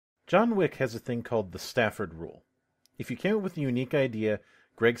John Wick has a thing called the Stafford rule. If you came up with a unique idea,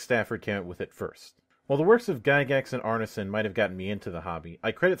 Greg Stafford came up with it first. While the works of Gygax and Arneson might have gotten me into the hobby,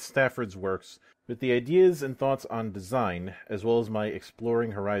 I credit Stafford's works with the ideas and thoughts on design, as well as my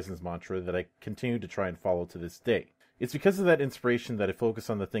Exploring Horizons mantra that I continue to try and follow to this day. It's because of that inspiration that I focus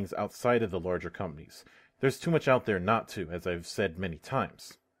on the things outside of the larger companies. There's too much out there not to, as I've said many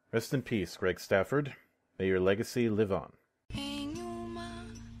times. Rest in peace, Greg Stafford. May your legacy live on.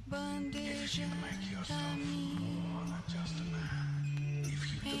 If you make yourself more than just a man,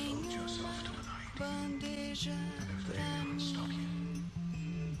 if you devote yourself to an idea, and if they can't stop you,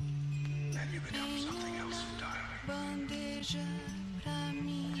 then you become something else entirely.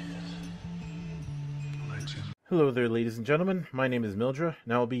 Legend. Hello there, ladies and gentlemen. My name is Mildra,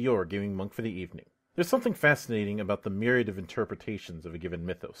 and I'll be your gaming monk for the evening. There's something fascinating about the myriad of interpretations of a given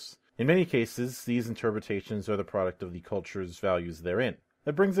mythos. In many cases, these interpretations are the product of the culture's values therein.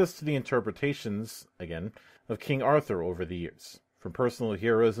 That brings us to the interpretations, again, of King Arthur over the years. From personal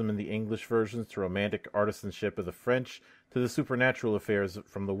heroism in the English versions to romantic artisanship of the French to the supernatural affairs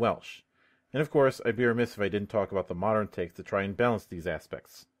from the Welsh. And of course, I'd be remiss if I didn't talk about the modern takes to try and balance these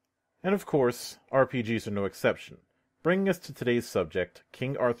aspects. And of course, RPGs are no exception, bringing us to today's subject,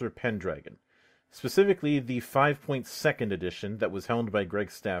 King Arthur Pendragon. Specifically, the 5.2nd edition that was helmed by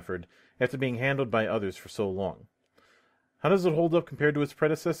Greg Stafford after being handled by others for so long. How does it hold up compared to its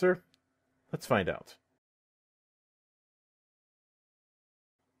predecessor? Let's find out.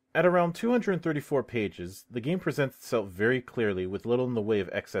 At around 234 pages, the game presents itself very clearly with little in the way of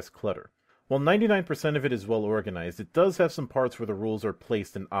excess clutter. While 99% of it is well organized, it does have some parts where the rules are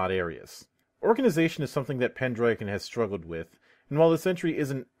placed in odd areas. Organization is something that Pendragon has struggled with, and while this entry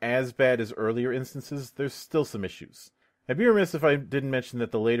isn't as bad as earlier instances, there's still some issues. I'd be remiss if I didn't mention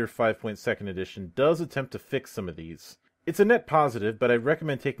that the later 5.2nd edition does attempt to fix some of these. It's a net positive, but I'd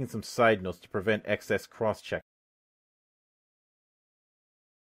recommend taking some side notes to prevent excess cross-checking.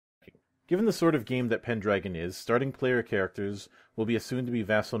 Given the sort of game that Pendragon is, starting player characters will be assumed to be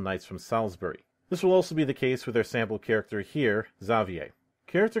vassal knights from Salisbury. This will also be the case with our sample character here, Xavier.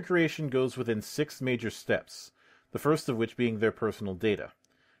 Character creation goes within 6 major steps, the first of which being their personal data.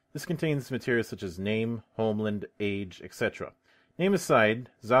 This contains material such as name, homeland, age, etc. Name aside,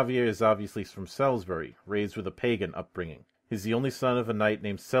 Xavier is obviously from Salisbury, raised with a pagan upbringing. He's the only son of a knight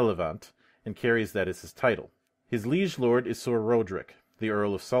named Celivant, and carries that as his title. His liege lord is Sir Roderick, the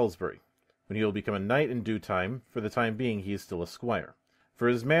Earl of Salisbury. When he will become a knight in due time, for the time being he is still a squire. For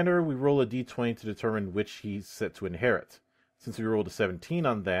his manor, we roll a d20 to determine which he's set to inherit. Since we rolled a 17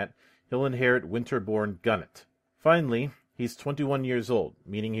 on that, he'll inherit Winterborn Gunnet. Finally, he's 21 years old,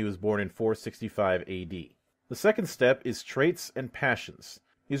 meaning he was born in 465 AD. The second step is traits and passions.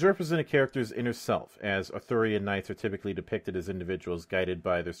 These represent a character's inner self, as Arthurian knights are typically depicted as individuals guided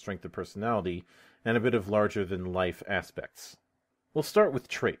by their strength of personality and a bit of larger-than-life aspects. We'll start with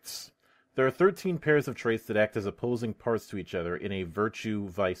traits. There are 13 pairs of traits that act as opposing parts to each other in a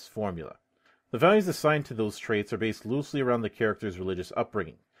virtue-vice formula. The values assigned to those traits are based loosely around the character's religious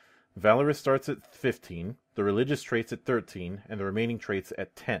upbringing. Valorous starts at 15, the religious traits at 13, and the remaining traits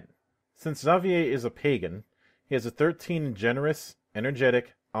at 10. Since Xavier is a pagan, he has a 13 in generous,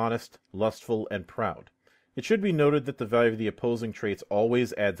 energetic, honest, lustful, and proud. It should be noted that the value of the opposing traits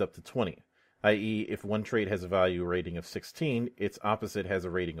always adds up to 20, i.e. if one trait has a value rating of 16, its opposite has a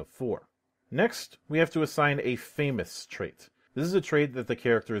rating of 4. Next, we have to assign a famous trait. This is a trait that the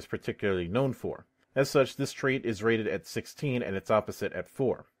character is particularly known for. As such, this trait is rated at 16 and its opposite at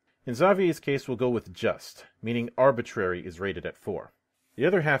 4. In Xavier's case, we'll go with just, meaning arbitrary is rated at 4. The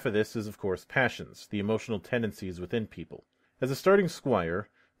other half of this is, of course, passions, the emotional tendencies within people. As a starting squire,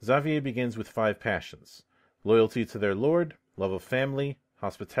 Xavier begins with 5 passions: loyalty to their lord, love of family,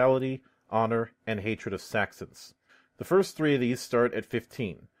 hospitality, honor, and hatred of Saxons. The first 3 of these start at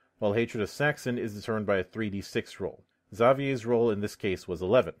 15, while hatred of Saxon is determined by a 3d6 roll. Xavier's roll in this case was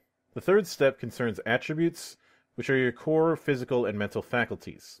 11. The third step concerns attributes, which are your core physical and mental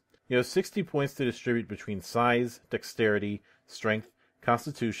faculties. You have 60 points to distribute between size, dexterity, strength,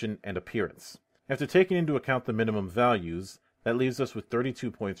 constitution, and appearance. After taking into account the minimum values, that leaves us with 32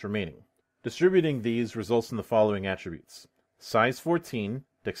 points remaining. Distributing these results in the following attributes: size 14,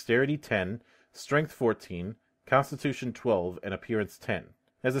 dexterity 10, strength 14, constitution 12, and appearance 10.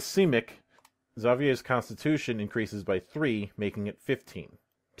 As a Semic, Xavier's constitution increases by 3, making it 15.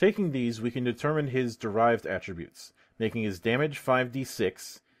 Taking these, we can determine his derived attributes, making his damage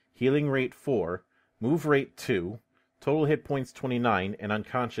 5d6, healing rate 4, move rate 2, total hit points 29, and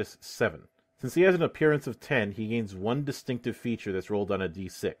unconscious 7. Since he has an appearance of 10, he gains one distinctive feature that's rolled on a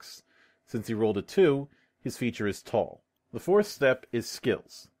d6. Since he rolled a 2, his feature is tall. The fourth step is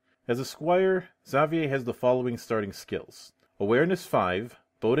skills. As a squire, Xavier has the following starting skills: Awareness 5,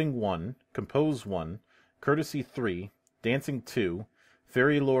 Boating 1, Compose 1, Courtesy 3, Dancing 2,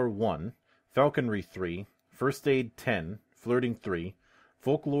 Fairy Lore 1, Falconry 3, First Aid 10, Flirting 3,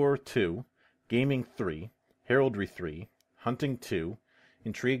 Folklore 2, Gaming 3, Heraldry 3, Hunting 2,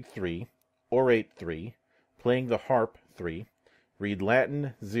 Intrigue 3, Orate 3, Playing the Harp 3, Read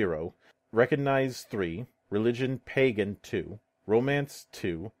Latin 0, Recognize 3, Religion Pagan 2, Romance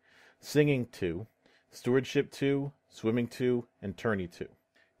 2, Singing 2, Stewardship 2, Swimming 2, and Tourney 2.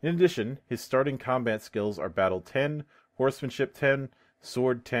 In addition, his starting combat skills are Battle 10, Horsemanship 10,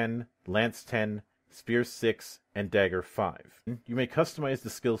 Sword 10, Lance 10, Spear 6, and Dagger 5. You may customize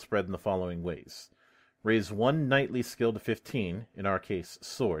the skill spread in the following ways. Raise 1 knightly skill to 15, in our case,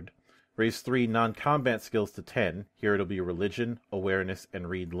 Sword. Raise 3 non-combat skills to 10, here it'll be Religion, Awareness,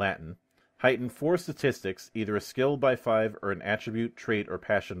 and Read Latin. Heighten 4 statistics, either a skill by 5 or an attribute, trait, or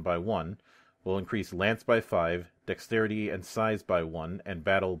passion by 1. Will increase Lance by 5, Dexterity and Size by 1, and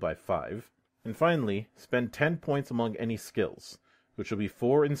Battle by 5. And finally, spend 10 points among any skills, which will be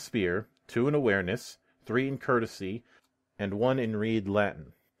 4 in Spear, 2 in Awareness, 3 in Courtesy, and 1 in Read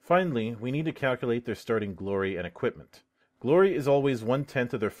Latin. Finally, we need to calculate their starting glory and equipment. Glory is always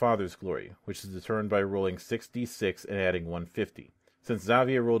 1/10 of their father's glory, which is determined by rolling 6d6 and adding 150. Since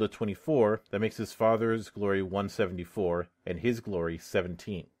Xavier rolled a 24, that makes his father's glory 174, and his glory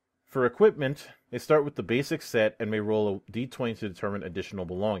 17. For equipment, they start with the basic set and may roll a d20 to determine additional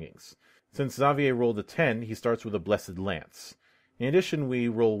belongings. Since Xavier rolled a 10, he starts with a Blessed Lance. In addition, we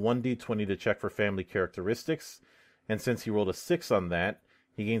roll 1d20 to check for family characteristics, and since he rolled a 6 on that,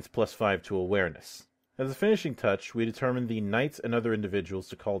 he gains +5 to Awareness. As a finishing touch, we determine the knights and other individuals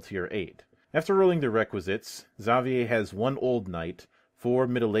to call to your aid. After rolling their requisites, Xavier has 1 old knight, 4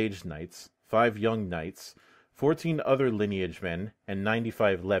 middle-aged knights, 5 young knights, 14 other lineage men, and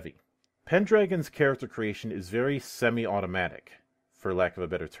 95 levy. Pendragon's character creation is very semi-automatic, for lack of a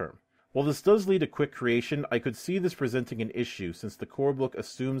better term. While this does lead to quick creation, I could see this presenting an issue since the core book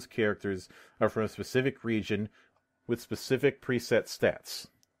assumes characters are from a specific region with specific preset stats.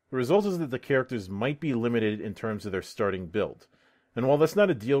 The result is that the characters might be limited in terms of their starting build. And while that's not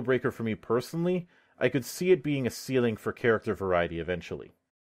a deal breaker for me personally, I could see it being a ceiling for character variety eventually.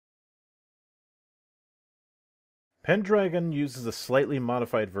 Pendragon uses a slightly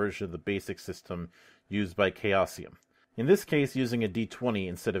modified version of the basic system used by Chaosium, in this case using a d20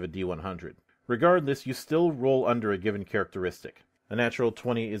 instead of a d100. Regardless, you still roll under a given characteristic. A natural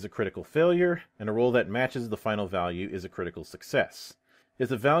 20 is a critical failure, and a roll that matches the final value is a critical success. If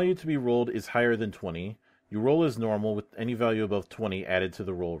the value to be rolled is higher than 20, you roll as normal with any value above 20 added to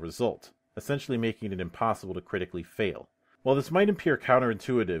the roll result, essentially making it impossible to critically fail. While this might appear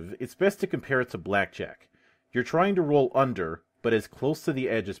counterintuitive, it's best to compare it to blackjack. You're trying to roll under, but as close to the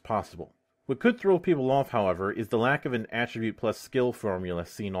edge as possible. What could throw people off, however, is the lack of an attribute plus skill formula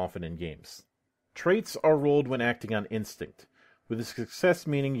seen often in games. Traits are rolled when acting on instinct, with a success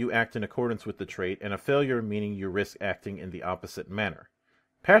meaning you act in accordance with the trait, and a failure meaning you risk acting in the opposite manner.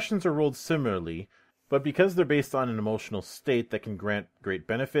 Passions are rolled similarly, but because they're based on an emotional state that can grant great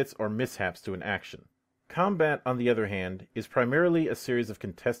benefits or mishaps to an action. Combat, on the other hand, is primarily a series of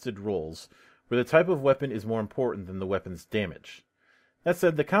contested rolls, where the type of weapon is more important than the weapon's damage. That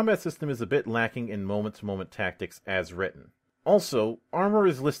said, the combat system is a bit lacking in moment-to-moment tactics as written. Also, armor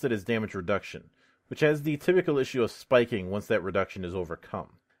is listed as damage reduction, which has the typical issue of spiking once that reduction is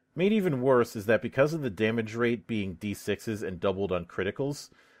overcome. Made even worse is that because of the damage rate being d6s and doubled on criticals,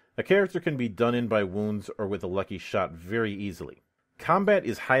 a character can be done in by wounds or with a lucky shot very easily. Combat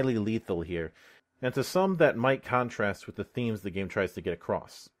is highly lethal here, and to some that might contrast with the themes the game tries to get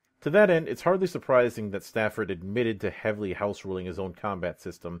across. To that end, it's hardly surprising that Stafford admitted to heavily house-ruling his own combat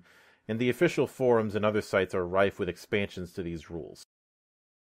system, and the official forums and other sites are rife with expansions to these rules.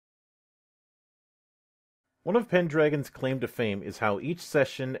 One of Pendragon's claim to fame is how each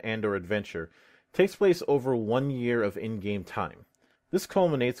session and/or adventure takes place over 1 year of in-game time. This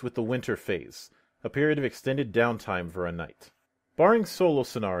culminates with the winter phase, a period of extended downtime for a knight. Barring solo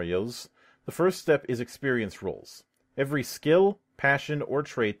scenarios, the first step is experience rolls. Every skill, passion, or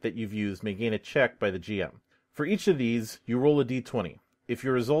trait that you've used may gain a check by the GM. For each of these, you roll a d20. If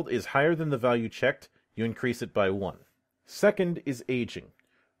your result is higher than the value checked, you increase it by 1. Second is aging.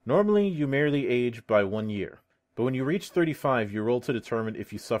 Normally, you merely age by 1 year, but when you reach 35, you roll to determine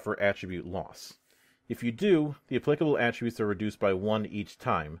if you suffer attribute loss. If you do, the applicable attributes are reduced by 1 each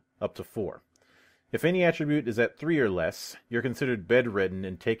time, up to 4. If any attribute is at 3 or less, you're considered bedridden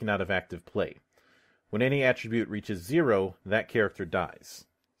and taken out of active play. When any attribute reaches 0, that character dies.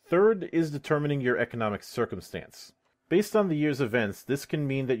 Third is determining your economic circumstance. Based on the year's events, this can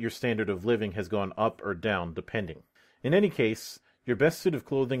mean that your standard of living has gone up or down, depending. In any case, your best suit of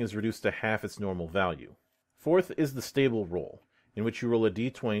clothing is reduced to half its normal value. Fourth is the stable roll, in which you roll a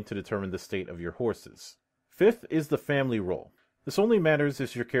d20 to determine the state of your horses. Fifth is the family roll. This only matters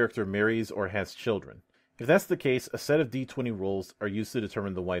if your character marries or has children. If that's the case, a set of d20 rolls are used to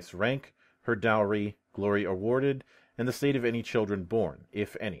determine the wife's rank, her dowry, glory awarded, and the state of any children born,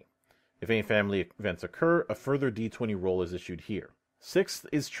 if any. If any family events occur, a further d20 roll is issued here. Sixth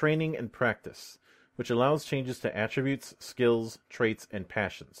is training and practice, which allows changes to attributes, skills, traits, and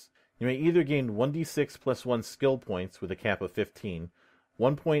passions. You may either gain 1d6 plus 1 skill points with a cap of 15,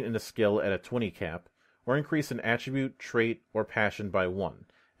 1 point in a skill at a 20 cap, or increase an attribute, trait, or passion by 1,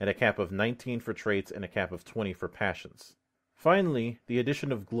 at a cap of 19 for traits and a cap of 20 for passions. Finally, the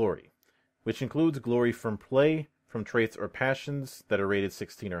addition of glory, which includes glory from play, from traits or passions that are rated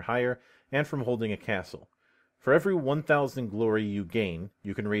 16 or higher, and from holding a castle. For every 1,000 glory you gain,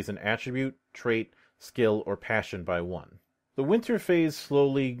 you can raise an attribute, trait, skill, or passion by 1. The winter phase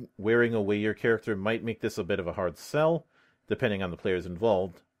slowly wearing away your character might make this a bit of a hard sell, depending on the players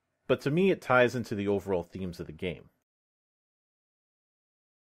involved, but to me it ties into the overall themes of the game.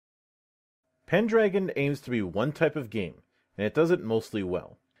 Pendragon aims to be one type of game, and it does it mostly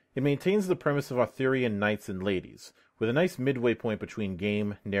well. It maintains the premise of Arthurian knights and ladies, with a nice midway point between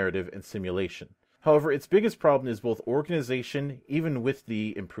game, narrative, and simulation. However, its biggest problem is both organization, even with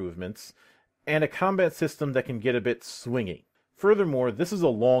the improvements, and a combat system that can get a bit swingy. Furthermore, this is a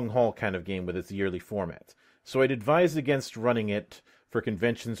long-haul kind of game with its yearly format, so I'd advise against running it for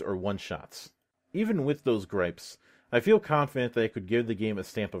conventions or one-shots. Even with those gripes, I feel confident that I could give the game a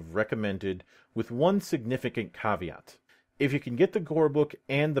stamp of recommended, with one significant caveat. If you can get the core book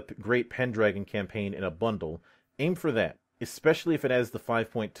and the Great Pendragon campaign in a bundle, aim for that, especially if it has the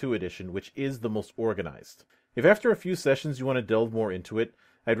 5.2 edition, which is the most organized. If after a few sessions you want to delve more into it,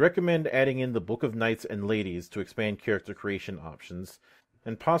 I'd recommend adding in the Book of Knights and Ladies to expand character creation options,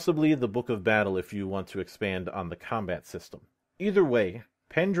 and possibly the Book of Battle if you want to expand on the combat system. Either way,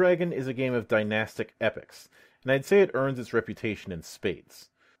 Pendragon is a game of dynastic epics, and I'd say it earns its reputation in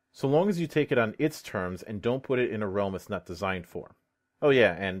spades. So long as you take it on its terms and don't put it in a realm it's not designed for. Oh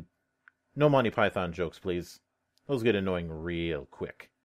yeah, and no Monty Python jokes, please. Those get annoying real quick.